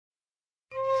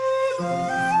Hello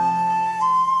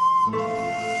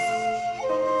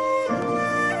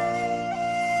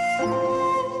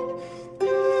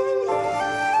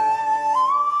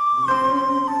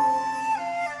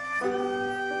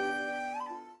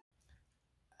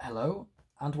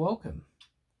and welcome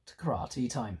to Karate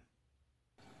Time.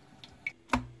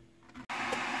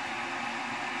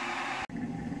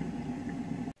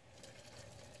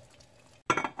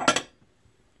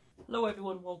 Hello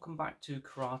everyone, welcome back to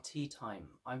Karate Time.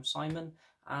 I'm Simon,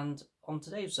 and on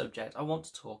today's subject I want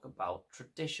to talk about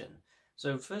tradition.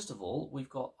 So first of all, we've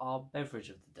got our beverage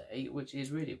of the day, which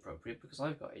is really appropriate because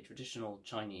I've got a traditional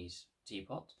Chinese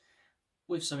teapot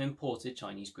with some imported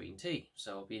Chinese green tea,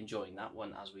 so I'll be enjoying that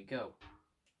one as we go.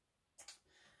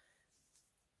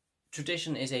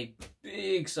 Tradition is a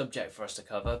big subject for us to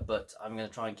cover, but I'm going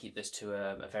to try and keep this to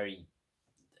a very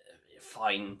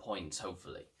fine point,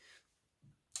 hopefully.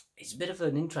 It's a bit of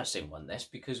an interesting one, this,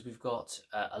 because we've got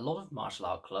a lot of martial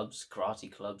art clubs,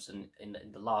 karate clubs, and in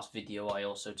the last video I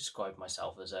also described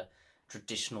myself as a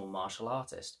traditional martial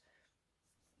artist.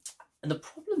 And the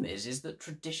problem is that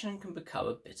tradition can become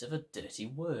a bit of a dirty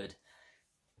word.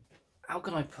 How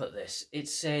can I put this?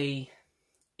 It's a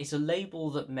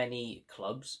label that many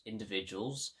clubs,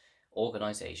 individuals,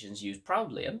 organisations use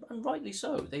proudly, and rightly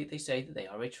so. They say that they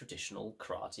are a traditional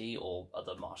karate or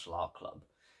other martial art club.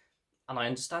 And I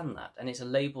understand that. And it's a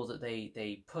label that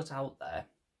they put out there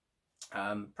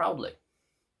proudly.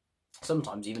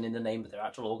 Sometimes even in the name of their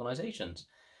actual organisations.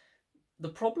 The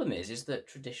problem is that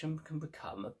tradition can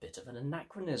become a bit of an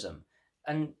anachronism.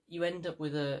 And you end up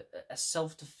with a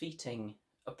self-defeating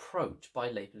approach by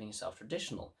labelling yourself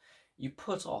traditional. You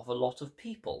put off a lot of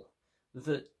people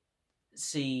that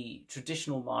see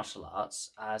traditional martial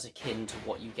arts as akin to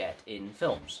what you get in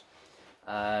films.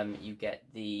 You get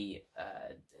the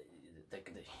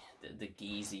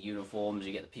gis, the uniforms,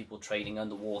 you get the people training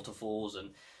under waterfalls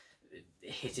and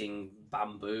hitting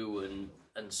bamboo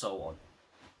and so on.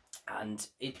 And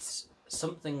it's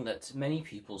something that many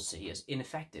people see as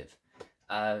ineffective.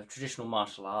 Traditional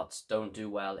martial arts don't do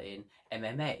well in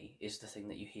MMA is the thing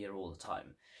that you hear all the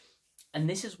time. And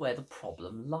this is where the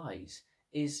problem lies,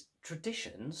 is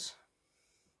traditions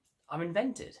are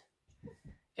invented.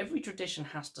 Every tradition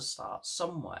has to start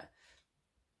somewhere.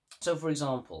 So for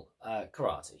example,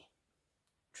 karate,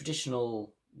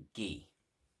 traditional gi,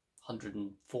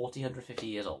 140, 150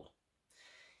 years old.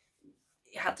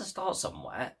 It had to start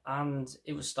somewhere, and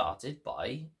it was started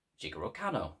by Jigoro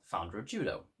Kano, founder of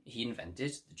judo. He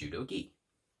invented the judo gi.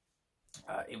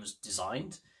 It was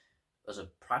designed as a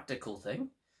practical thing.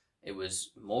 It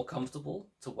was more comfortable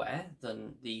to wear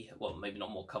than well, maybe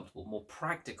not more comfortable, more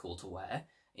practical to wear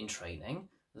in training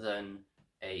than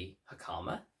a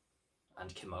hakama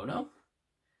and kimono.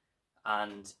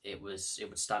 And it would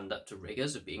stand up to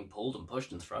rigors of being pulled and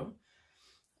pushed and thrown.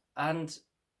 And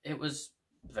it was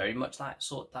very much that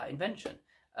invention.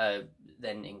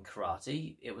 Then in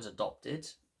karate, it was adopted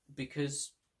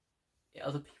because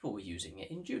other people were using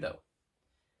it in judo.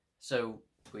 So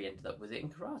we ended up with it in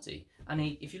karate. And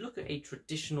if you look at a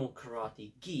traditional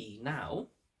karate gi now,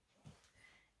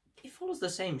 it follows the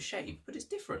same shape, but it's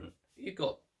different. You've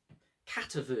got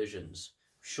kata versions,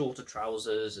 shorter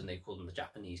trousers, and they call them the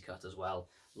Japanese cut as well,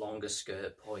 longer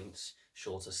skirt points,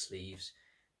 shorter sleeves.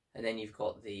 And then you've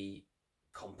got the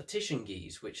competition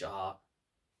gis, which are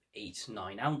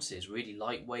 8-9 ounces, really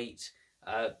lightweight.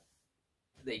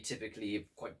 They typically are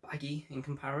quite baggy in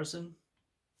comparison,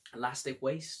 elastic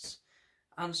waists,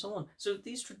 and so on. So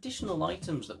these traditional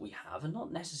items that we have are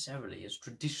not necessarily as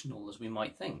traditional as we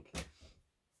might think.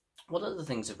 What other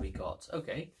things have we got?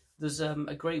 Okay, there's a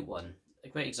great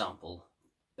example.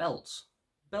 Belts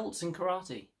in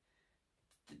karate.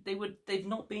 They've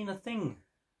not been a thing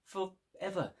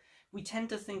forever. We tend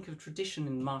to think of tradition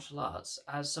in martial arts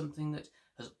as something that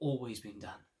has always been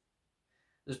done.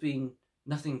 There's been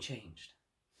nothing changed.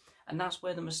 And that's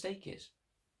where the mistake is.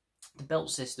 The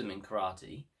belt system in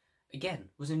karate, again,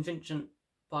 was an invention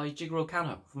by Jigoro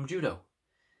Kano from judo.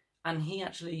 And he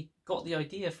actually got the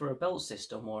idea for a belt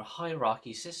system or a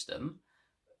hierarchy system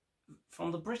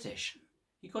from the British.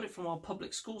 He got it from our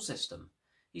public school system.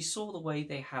 He saw the way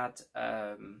they had,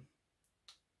 what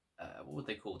were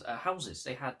they called? Houses.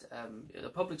 They had, the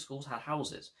public schools had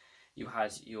houses. You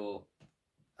had your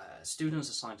students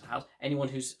assigned to a house. Anyone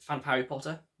who's fan of Harry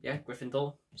Potter, yeah,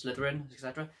 Gryffindor, Slytherin,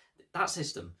 etc. That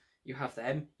system. You have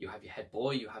them, you have your head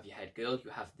boy, you have your head girl,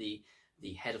 you have the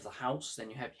head of the house, then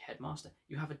you have your headmaster.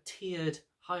 You have a tiered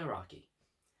hierarchy.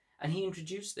 And he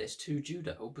introduced this to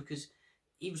judo because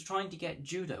he was trying to get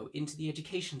judo into the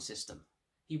education system.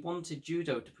 He wanted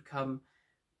judo to become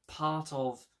part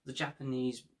of the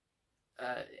Japanese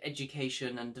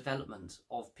education and development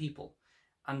of people.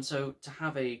 And so to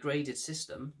have a graded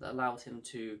system that allowed him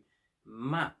to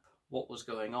map what was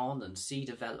going on and see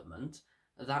development,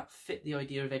 that fit the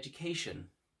idea of education.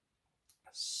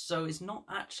 So it's not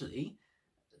actually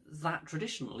that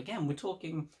traditional. Again, we're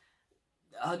talking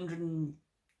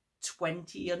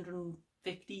 120,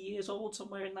 150 years old,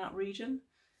 somewhere in that region,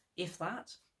 if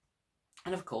that.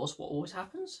 And of course, what always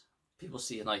happens? People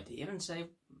see an idea and say,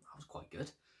 that was quite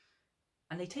good.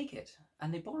 And they take it,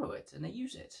 and they borrow it, and they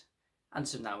use it. And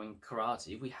so now in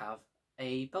karate, we have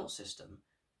a belt system.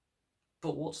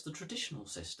 But what's the traditional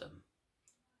system?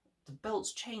 The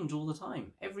belts change all the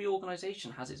time. Every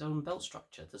organisation has its own belt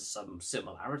structure. There's some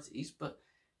similarities, but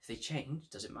if they change,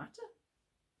 does it matter?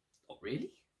 Not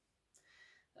really.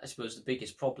 I suppose the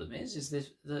biggest problem is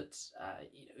this, that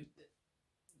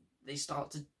they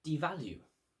start to devalue.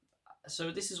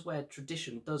 So this is where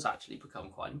tradition does actually become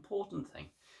quite an important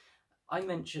thing. I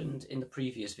mentioned in the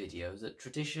previous video that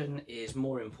tradition is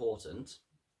more important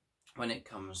when it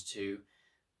comes to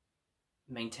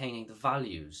maintaining the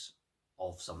values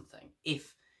of something.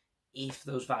 If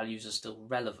those values are still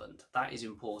relevant, that is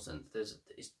important.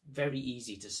 It's very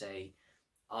easy to say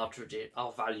our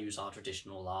values are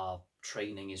traditional, our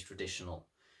training is traditional.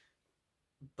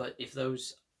 But if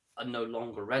those are no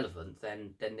longer relevant,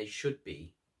 then they should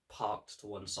be parked to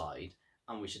one side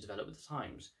and we should develop with the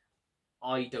times.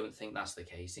 I don't think that's the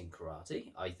case in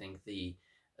karate. I think the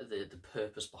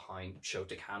purpose behind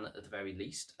Shotokan, at the very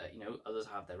least, others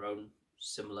have their own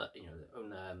similar, their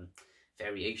own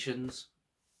variations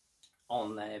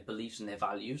on their beliefs and their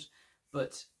values.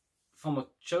 But from a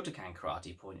Shotokan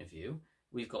karate point of view,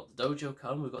 we've got the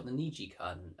Dojo-kan, we've got the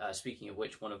Niji-kan. Speaking of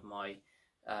which, one of my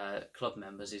club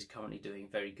members is currently doing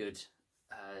a very good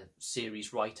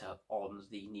series write-up on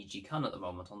the Niji-kan at the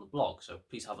moment on the blog, so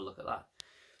please have a look at that.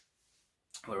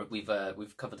 Where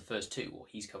we've covered the first two, or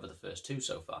he's covered the first two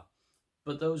so far.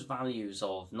 But those values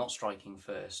of not striking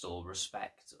first, or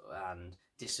respect and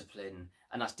discipline,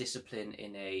 and that's discipline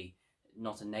in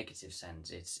not a negative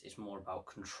sense, it's more about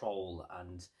control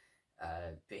and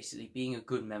basically being a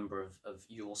good member of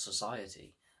your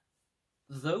society.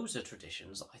 Those are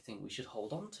traditions I think we should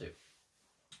hold on to.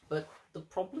 But the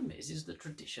problem is that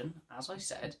tradition, as I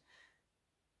said,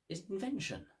 is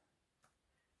invention.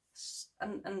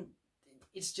 And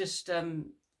it's just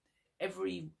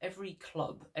every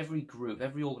club, every group,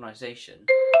 every organisation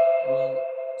will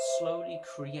slowly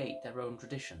create their own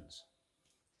traditions.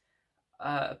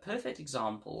 A perfect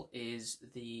example is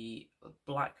the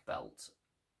black belt.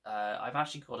 I've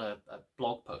actually got a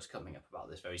blog post coming up about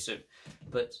this very soon,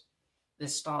 but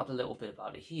let's start a little bit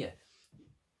about it here.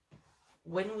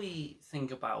 When we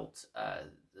think about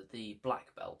the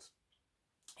black belt,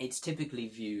 it's typically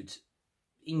viewed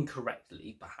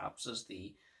incorrectly, perhaps, as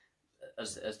the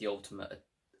ultimate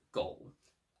goal,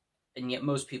 and yet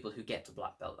most people who get to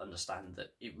black belt understand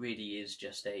that it really is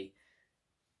just a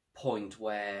point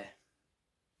where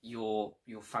your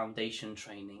foundation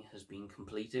training has been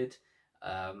completed.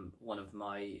 One of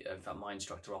my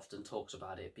instructor often talks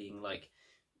about it being like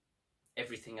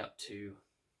everything up to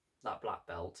that black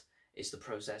belt is the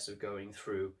process of going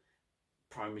through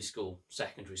primary school,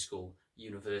 secondary school,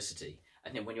 university,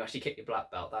 and then when you actually get your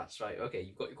black belt, that's right, okay,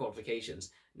 you've got your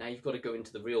qualifications, now you've got to go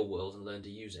into the real world and learn to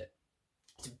use it.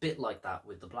 It's a bit like that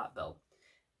with the black belt.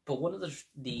 But one of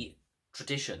the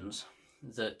traditions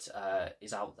that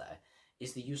is out there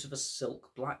is the use of a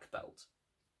silk black belt.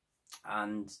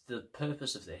 And the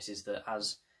purpose of this is that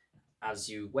as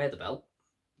you wear the belt,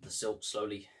 the silk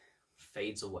slowly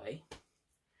fades away,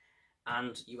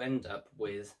 and you end up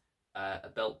with a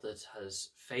belt that has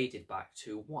faded back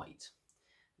to white,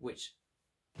 which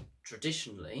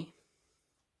traditionally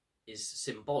is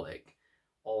symbolic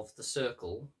of the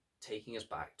circle taking us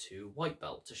back to white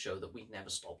belt to show that we never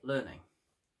stop learning.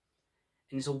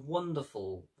 And it's a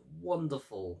wonderful,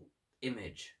 wonderful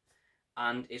image,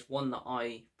 and it's one that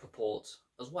I purport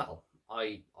as well.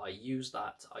 I use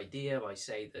that idea. I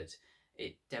say that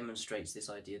it demonstrates this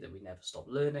idea that we never stop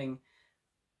learning,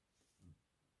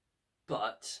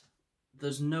 but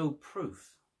there's no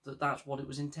proof that that's what it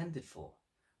was intended for.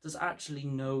 There's actually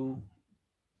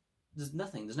there's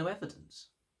nothing, there's no evidence.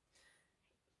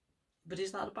 But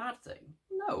is that a bad thing?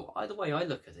 No, either way I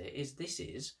look at it is this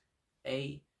is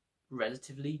a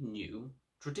relatively new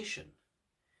tradition.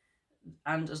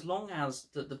 And as long as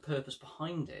the purpose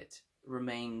behind it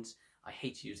remains, I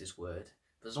hate to use this word,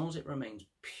 but as long as it remains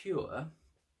pure,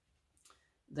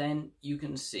 then you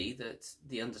can see that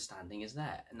the understanding is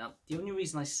there. Now, the only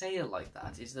reason I say it like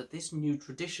that is that this new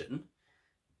tradition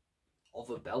of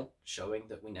a belt showing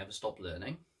that we never stop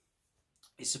learning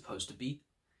is supposed to be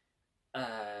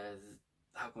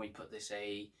how can we put this,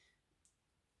 a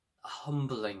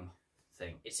humbling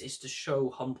thing. It's to show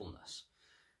humbleness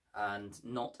and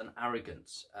not an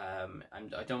arrogance.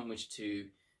 And I don't wish to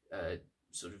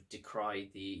sort of decry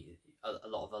a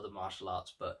lot of other martial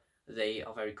arts, but they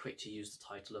are very quick to use the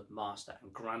title of master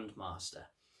and grandmaster.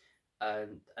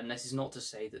 And this is not to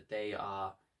say that they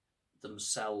are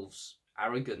themselves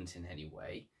arrogant in any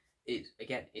way.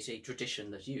 Again, it's a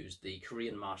tradition that's used. The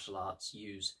Korean martial arts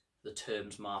use the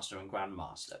terms master and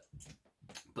grandmaster,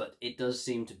 but it does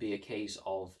seem to be a case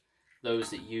of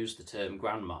those that use the term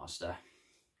grandmaster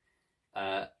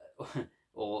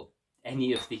or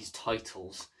any of these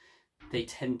titles, they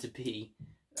tend to be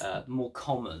more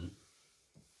common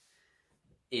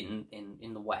in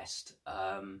the West.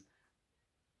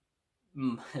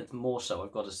 More so,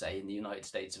 I've got to say, in the United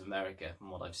States of America,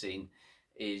 from what I've seen,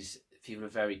 is people are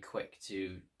very quick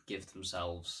to give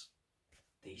themselves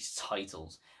these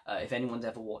titles. If anyone's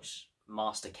ever watched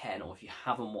Master Ken, or if you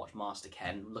haven't watched Master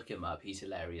Ken, look him up. He's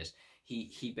hilarious.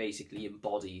 He basically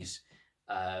embodies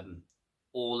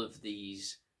all of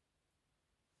these.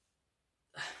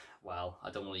 Well, I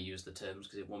don't want to use the terms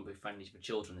because it won't be friendly for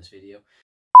children. This video,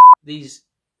 these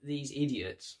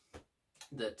idiots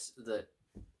that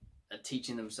are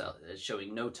teaching themselves,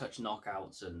 showing no touch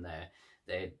knockouts, and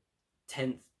they're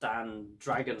 10th Dan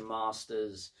Dragon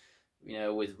Masters, you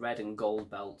know, with red and gold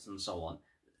belts and so on.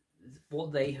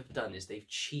 What they have done is they've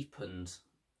cheapened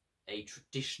a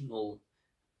traditional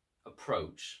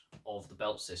approach of the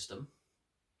belt system,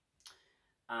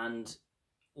 and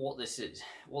what this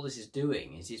is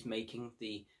doing is it's making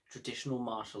the traditional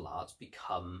martial arts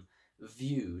become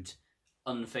viewed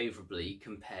unfavorably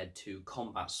compared to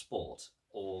combat sport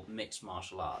or mixed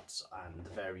martial arts and the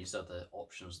various other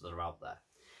options that are out there.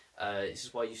 This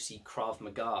is why you see Krav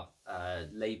Maga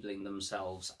labeling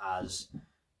themselves as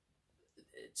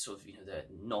sort of, you know, they're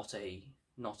not a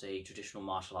traditional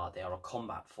martial art. They are a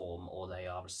combat form, or they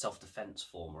are a self-defense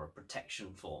form, or a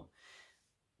protection form,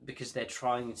 because they're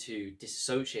trying to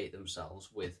disassociate themselves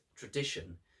with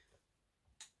tradition.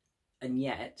 And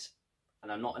yet,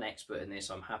 and I'm not an expert in this,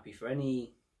 so I'm happy for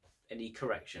any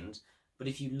corrections, but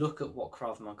if you look at what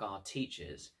Krav Maga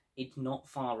teaches, it's not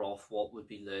far off what would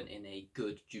be learned in a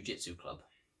good jiu-jitsu club.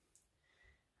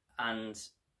 And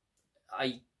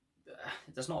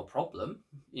that's not a problem.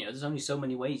 You know, there's only so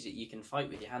many ways that you can fight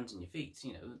with your hands and your feet.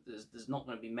 You know, there's not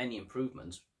going to be many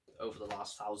improvements over the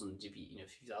last few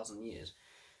thousand years.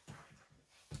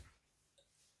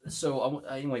 So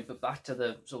anyway, but back to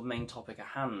the sort of main topic at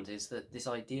hand, is that this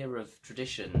idea of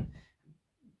tradition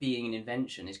being an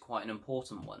invention is quite an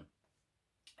important one.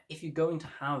 If you're going to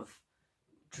have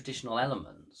traditional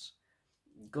elements,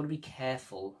 you've got to be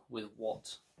careful with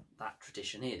what that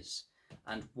tradition is,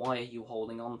 and why are you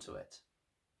holding on to it?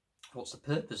 What's the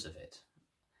purpose of it?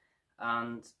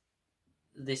 And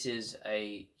this is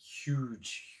a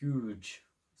huge, huge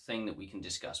thing that we can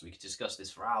discuss. We could discuss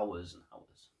this for hours and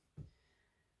hours.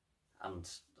 And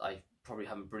I probably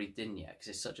haven't breathed in yet because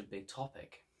it's such a big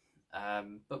topic.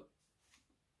 But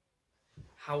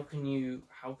how can you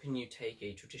take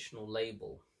a traditional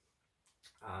label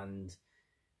and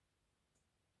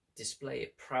display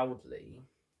it proudly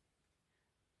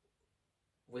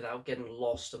without getting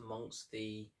lost amongst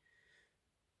the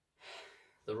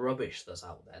rubbish that's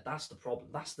out there? That's the problem.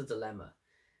 That's the dilemma.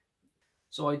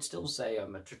 So I'd still say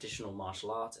I'm a traditional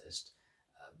martial artist,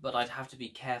 but I'd have to be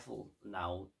careful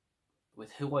now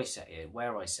with who I say it,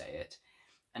 where I say it,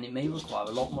 and it may require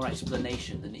a lot more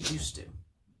explanation than it used to.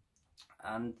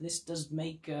 And this does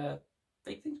make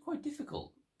things quite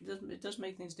difficult. It does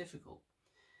make things difficult.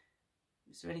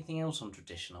 Is there anything else on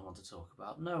tradition I want to talk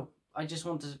about? No. I just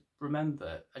want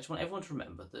everyone to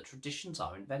remember that traditions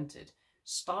are invented.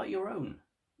 Start your own.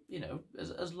 You know,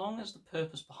 as long as the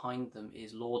purpose behind them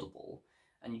is laudable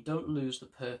and you don't lose the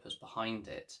purpose behind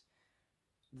it,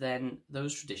 then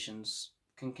those traditions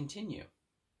can continue.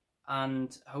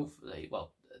 And hopefully,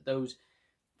 well, those,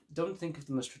 don't think of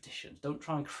them as traditions. Don't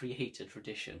try and create a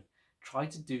tradition. Try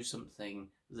to do something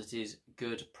that is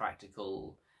good,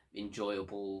 practical,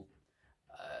 enjoyable,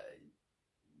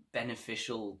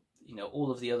 beneficial, you know,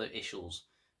 all of the other issues.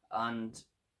 And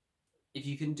if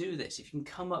you can do this, if you can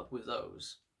come up with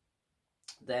those,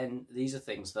 then these are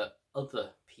things that other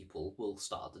people will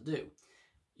start to do.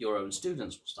 Your own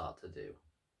students will start to do.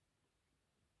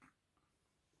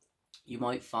 You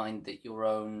might find that your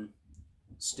own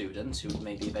students, who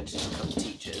maybe eventually become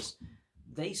teachers,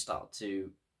 they start to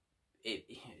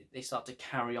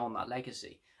carry on that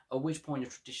legacy, at which point a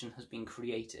tradition has been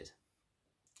created.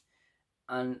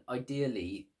 And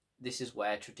ideally, this is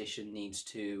where tradition needs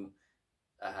to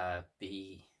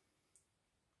be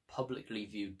publicly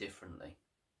viewed differently.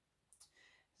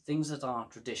 Things that are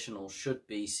traditional should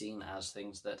be seen as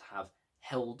things that have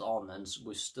held on and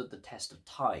withstood the test of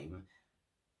time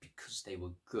because they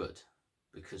were good,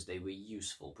 because they were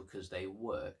useful, because they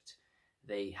worked.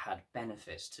 They had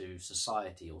benefits to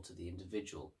society or to the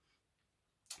individual.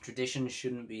 Tradition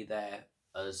shouldn't be there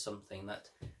as something that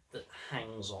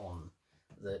hangs on,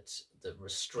 that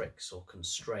restricts or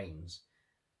constrains.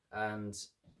 And,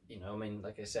 you know, I mean,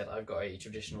 like I said, I've got a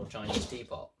traditional Chinese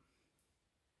teapot.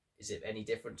 Is it any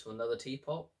different to another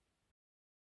teapot?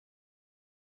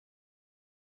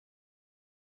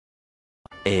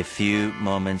 A few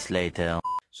moments later.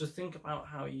 So think about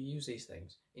how you use these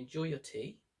things. Enjoy your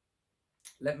tea.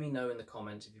 Let me know in the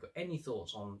comments if you've got any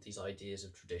thoughts on these ideas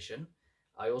of tradition.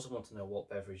 I also want to know what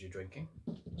beverage you're drinking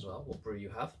as well, what brew you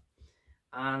have.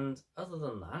 And other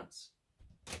than that,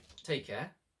 take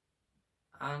care,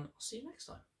 and I'll see you next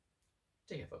time.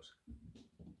 Take care, folks.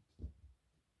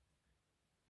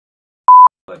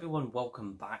 Hello everyone,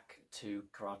 welcome back to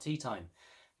Karate Time.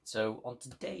 So on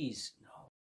today's...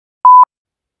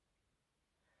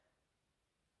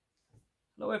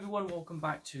 Hello everyone, welcome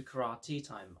back to Karate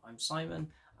Time. I'm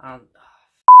Simon, and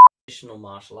traditional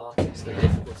martial artist. The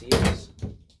difficulty is